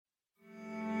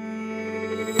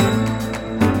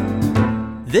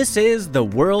This is The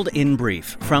World in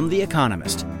Brief from The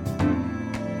Economist.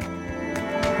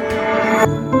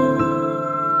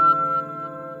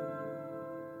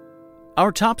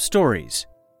 Our top stories.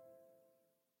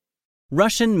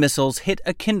 Russian missiles hit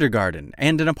a kindergarten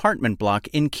and an apartment block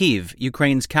in Kyiv,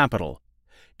 Ukraine's capital.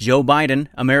 Joe Biden,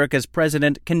 America's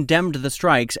president, condemned the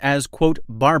strikes as, quote,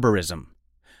 barbarism.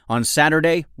 On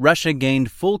Saturday, Russia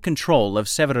gained full control of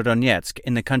Severodonetsk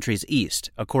in the country's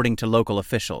east, according to local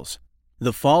officials.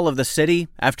 The fall of the city,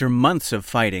 after months of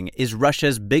fighting, is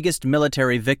Russia's biggest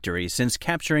military victory since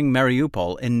capturing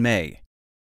Mariupol in May.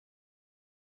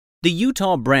 The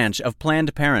Utah branch of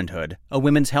Planned Parenthood, a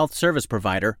women's health service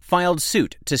provider, filed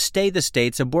suit to stay the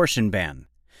state's abortion ban.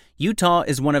 Utah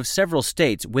is one of several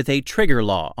states with a trigger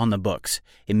law on the books,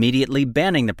 immediately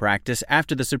banning the practice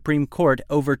after the Supreme Court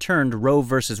overturned Roe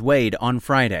v. Wade on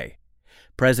Friday.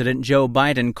 President Joe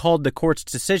Biden called the court's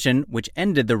decision, which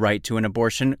ended the right to an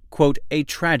abortion, quote, a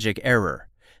tragic error,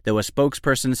 though a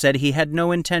spokesperson said he had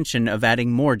no intention of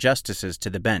adding more justices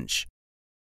to the bench.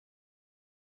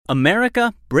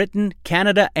 America, Britain,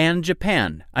 Canada, and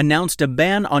Japan announced a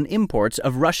ban on imports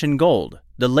of Russian gold,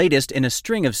 the latest in a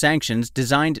string of sanctions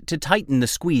designed to tighten the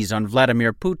squeeze on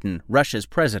Vladimir Putin, Russia's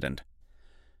president.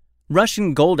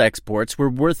 Russian gold exports were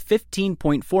worth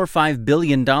 $15.45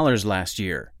 billion last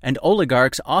year, and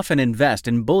oligarchs often invest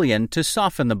in bullion to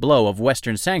soften the blow of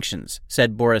Western sanctions,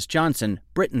 said Boris Johnson,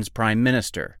 Britain's prime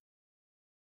minister.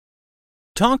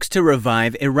 Talks to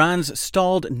revive Iran's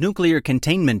stalled nuclear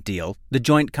containment deal, the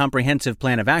Joint Comprehensive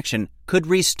Plan of Action, could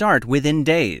restart within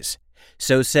days.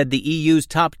 So said the EU's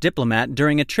top diplomat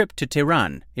during a trip to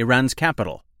Tehran, Iran's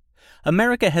capital.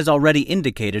 America has already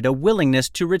indicated a willingness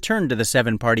to return to the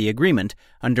seven-party agreement,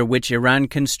 under which Iran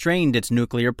constrained its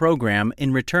nuclear program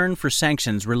in return for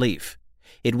sanctions relief.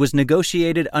 It was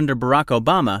negotiated under Barack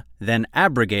Obama, then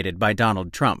abrogated by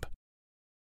Donald Trump.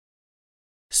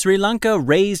 Sri Lanka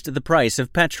raised the price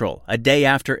of petrol a day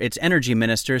after its energy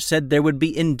minister said there would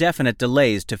be indefinite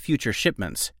delays to future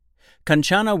shipments.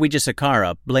 Kanchana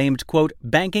Wijesakara blamed, quote,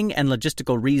 banking and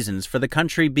logistical reasons for the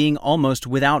country being almost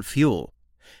without fuel.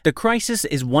 The crisis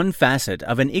is one facet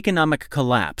of an economic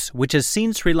collapse which has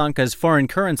seen Sri Lanka's foreign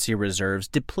currency reserves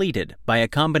depleted by a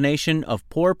combination of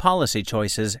poor policy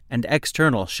choices and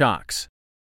external shocks.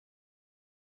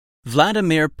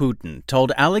 Vladimir Putin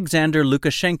told Alexander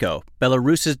Lukashenko,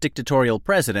 Belarus's dictatorial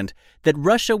president, that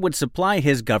Russia would supply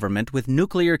his government with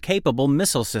nuclear-capable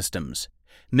missile systems.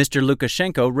 Mr.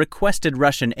 Lukashenko requested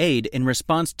Russian aid in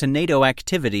response to NATO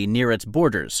activity near its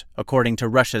borders, according to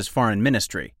Russia's foreign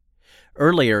ministry.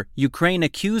 Earlier, Ukraine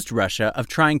accused Russia of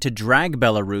trying to drag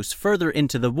Belarus further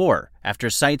into the war after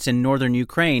sites in northern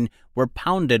Ukraine were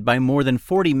pounded by more than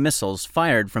 40 missiles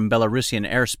fired from Belarusian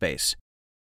airspace.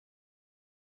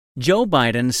 Joe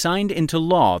Biden signed into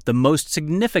law the most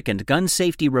significant gun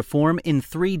safety reform in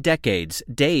 3 decades,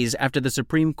 days after the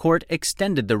Supreme Court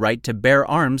extended the right to bear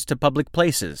arms to public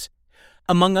places.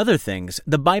 Among other things,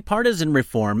 the bipartisan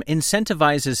reform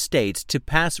incentivizes states to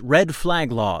pass red flag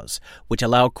laws, which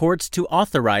allow courts to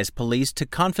authorize police to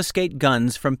confiscate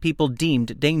guns from people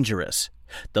deemed dangerous.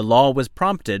 The law was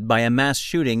prompted by a mass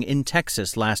shooting in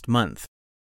Texas last month.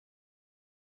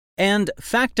 And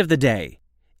fact of the day,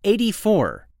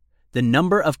 84, the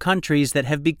number of countries that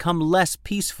have become less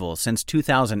peaceful since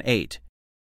 2008.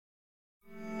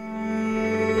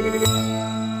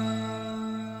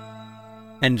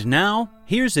 And now,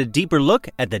 here's a deeper look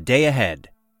at the day ahead.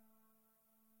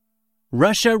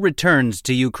 Russia returns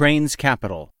to Ukraine's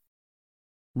capital.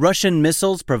 Russian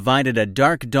missiles provided a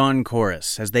dark dawn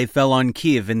chorus as they fell on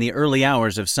Kyiv in the early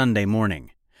hours of Sunday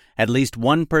morning. At least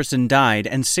 1 person died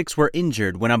and 6 were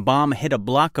injured when a bomb hit a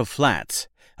block of flats.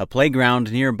 A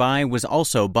playground nearby was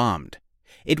also bombed.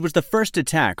 It was the first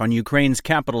attack on Ukraine's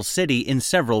capital city in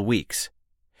several weeks.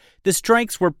 The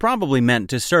strikes were probably meant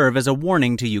to serve as a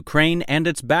warning to Ukraine and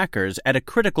its backers at a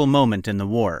critical moment in the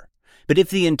war. But if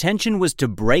the intention was to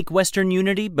break Western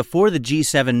unity before the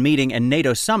G7 meeting and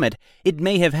NATO summit, it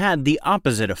may have had the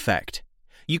opposite effect.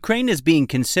 Ukraine is being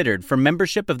considered for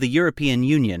membership of the European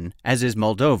Union, as is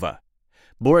Moldova.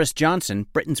 Boris Johnson,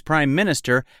 Britain's prime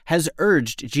minister, has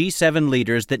urged G7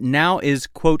 leaders that now is,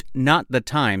 quote, not the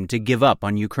time to give up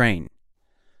on Ukraine.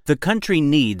 The country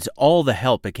needs all the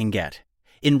help it can get.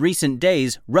 In recent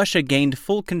days, Russia gained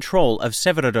full control of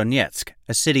Severodonetsk,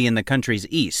 a city in the country's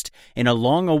east, in a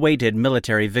long-awaited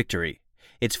military victory.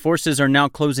 Its forces are now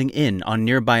closing in on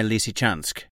nearby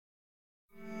Lysychansk.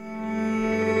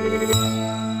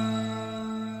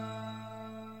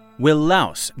 Will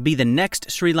Laos be the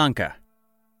next Sri Lanka?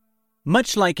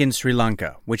 Much like in Sri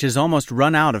Lanka, which has almost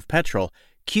run out of petrol,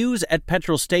 queues at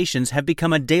petrol stations have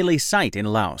become a daily sight in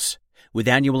Laos. With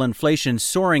annual inflation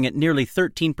soaring at nearly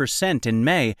 13% in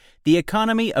May, the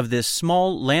economy of this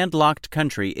small, landlocked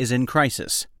country is in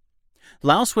crisis.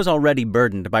 Laos was already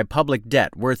burdened by public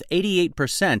debt worth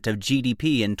 88% of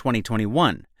GDP in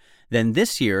 2021. Then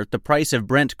this year, the price of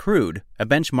Brent crude, a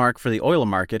benchmark for the oil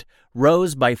market,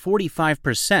 rose by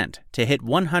 45% to hit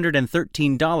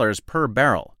 $113 per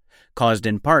barrel, caused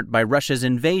in part by Russia's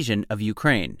invasion of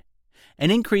Ukraine.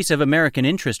 An increase of American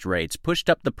interest rates pushed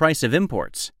up the price of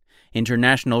imports.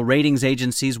 International ratings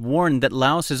agencies warned that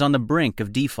Laos is on the brink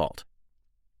of default.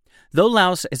 Though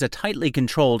Laos is a tightly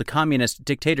controlled communist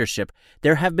dictatorship,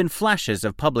 there have been flashes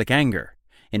of public anger.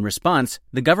 In response,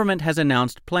 the government has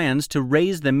announced plans to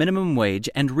raise the minimum wage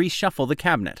and reshuffle the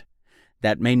cabinet.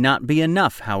 That may not be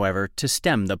enough, however, to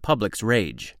stem the public's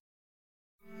rage.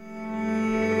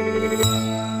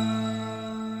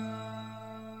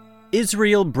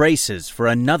 Israel braces for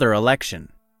another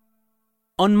election.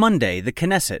 On Monday, the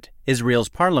Knesset, Israel's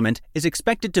parliament, is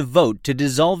expected to vote to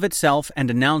dissolve itself and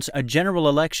announce a general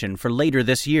election for later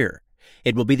this year.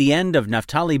 It will be the end of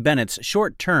Naftali Bennett's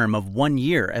short term of 1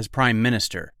 year as prime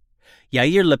minister.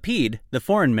 Yair Lapid, the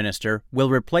foreign minister, will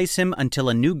replace him until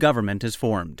a new government is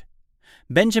formed.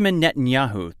 Benjamin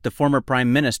Netanyahu, the former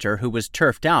prime minister who was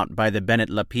turfed out by the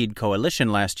Bennett-Lapid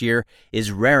coalition last year,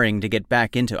 is raring to get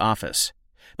back into office.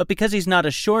 But because he's not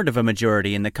assured of a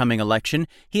majority in the coming election,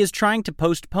 he is trying to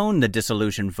postpone the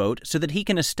dissolution vote so that he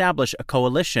can establish a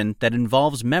coalition that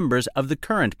involves members of the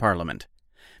current parliament.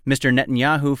 Mr.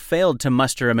 Netanyahu failed to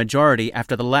muster a majority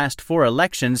after the last 4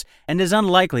 elections and is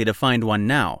unlikely to find one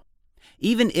now.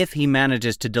 Even if he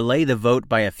manages to delay the vote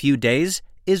by a few days,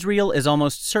 Israel is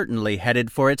almost certainly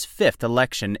headed for its 5th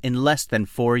election in less than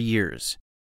 4 years.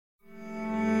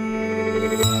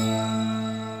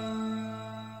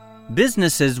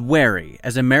 Businesses wary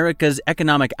as America's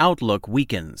economic outlook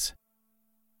weakens.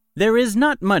 There is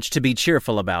not much to be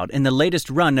cheerful about in the latest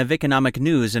run of economic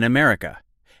news in America.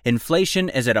 Inflation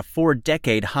is at a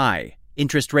 4-decade high,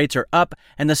 interest rates are up,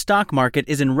 and the stock market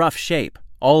is in rough shape,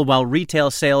 all while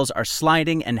retail sales are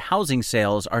sliding and housing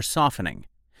sales are softening.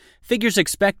 Figures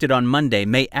expected on Monday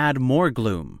may add more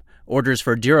gloom. Orders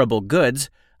for durable goods,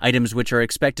 items which are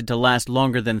expected to last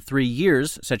longer than 3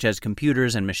 years, such as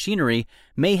computers and machinery,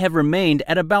 may have remained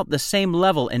at about the same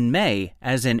level in May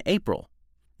as in April.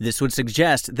 This would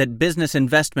suggest that business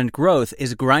investment growth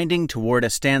is grinding toward a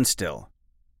standstill.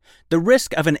 The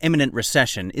risk of an imminent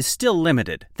recession is still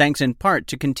limited, thanks in part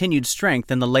to continued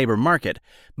strength in the labor market,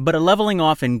 but a leveling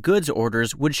off in goods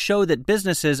orders would show that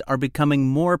businesses are becoming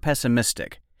more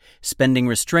pessimistic. Spending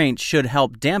restraint should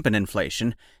help dampen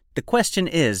inflation. The question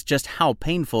is just how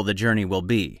painful the journey will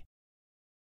be.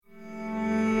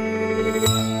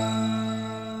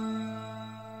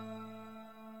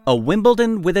 A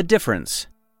Wimbledon with a difference.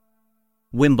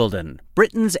 Wimbledon,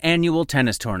 Britain's annual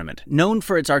tennis tournament, known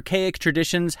for its archaic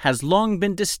traditions, has long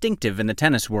been distinctive in the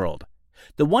tennis world.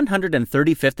 The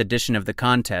 135th edition of the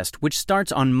contest, which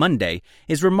starts on Monday,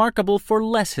 is remarkable for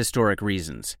less historic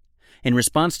reasons. In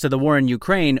response to the war in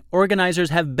Ukraine, organizers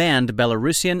have banned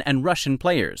Belarusian and Russian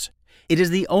players. It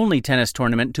is the only tennis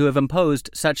tournament to have imposed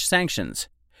such sanctions.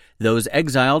 Those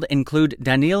exiled include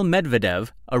Daniil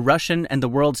Medvedev, a Russian and the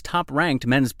world's top-ranked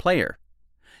men's player.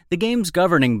 The game's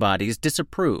governing bodies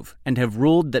disapprove and have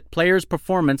ruled that players'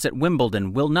 performance at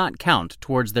Wimbledon will not count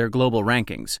towards their global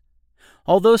rankings.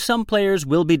 Although some players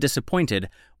will be disappointed,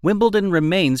 Wimbledon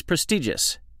remains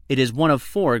prestigious. It is one of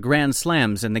 4 Grand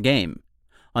Slams in the game.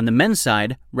 On the men's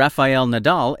side, Rafael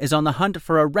Nadal is on the hunt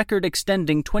for a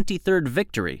record-extending 23rd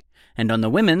victory, and on the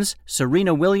women's,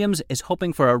 Serena Williams is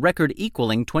hoping for a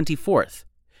record-equaling 24th.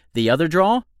 The other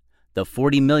draw? The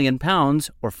 £40 million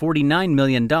or $49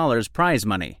 million prize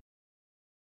money.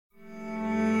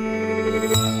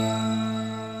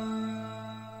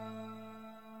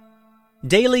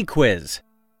 Daily Quiz.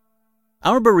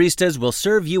 Our baristas will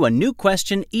serve you a new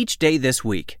question each day this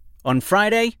week. On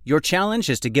Friday, your challenge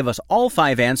is to give us all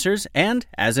 5 answers and,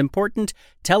 as important,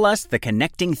 tell us the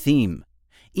connecting theme.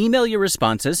 Email your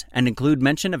responses and include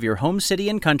mention of your home city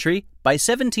and country by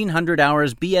 1700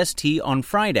 hours BST on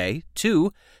Friday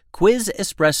to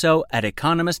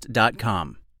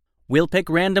quizespresso@economist.com. We'll pick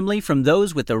randomly from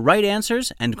those with the right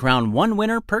answers and crown 1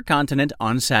 winner per continent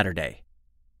on Saturday.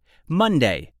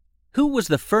 Monday. Who was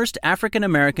the first African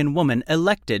American woman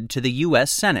elected to the U.S.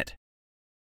 Senate?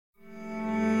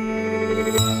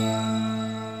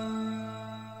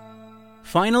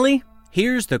 Finally,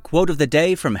 here's the quote of the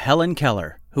day from Helen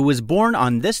Keller, who was born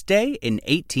on this day in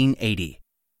 1880.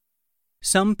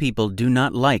 Some people do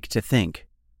not like to think.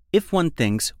 If one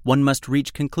thinks, one must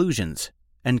reach conclusions,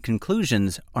 and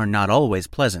conclusions are not always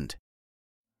pleasant.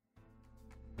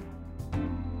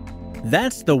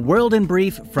 That's The World in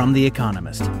Brief from The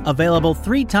Economist, available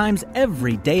 3 times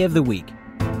every day of the week.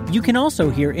 You can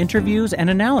also hear interviews and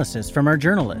analysis from our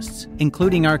journalists,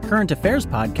 including our current affairs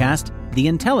podcast, The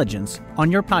Intelligence,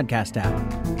 on your podcast app.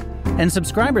 And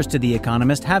subscribers to The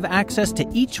Economist have access to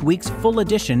each week's full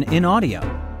edition in audio.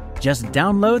 Just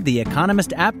download The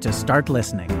Economist app to start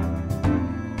listening.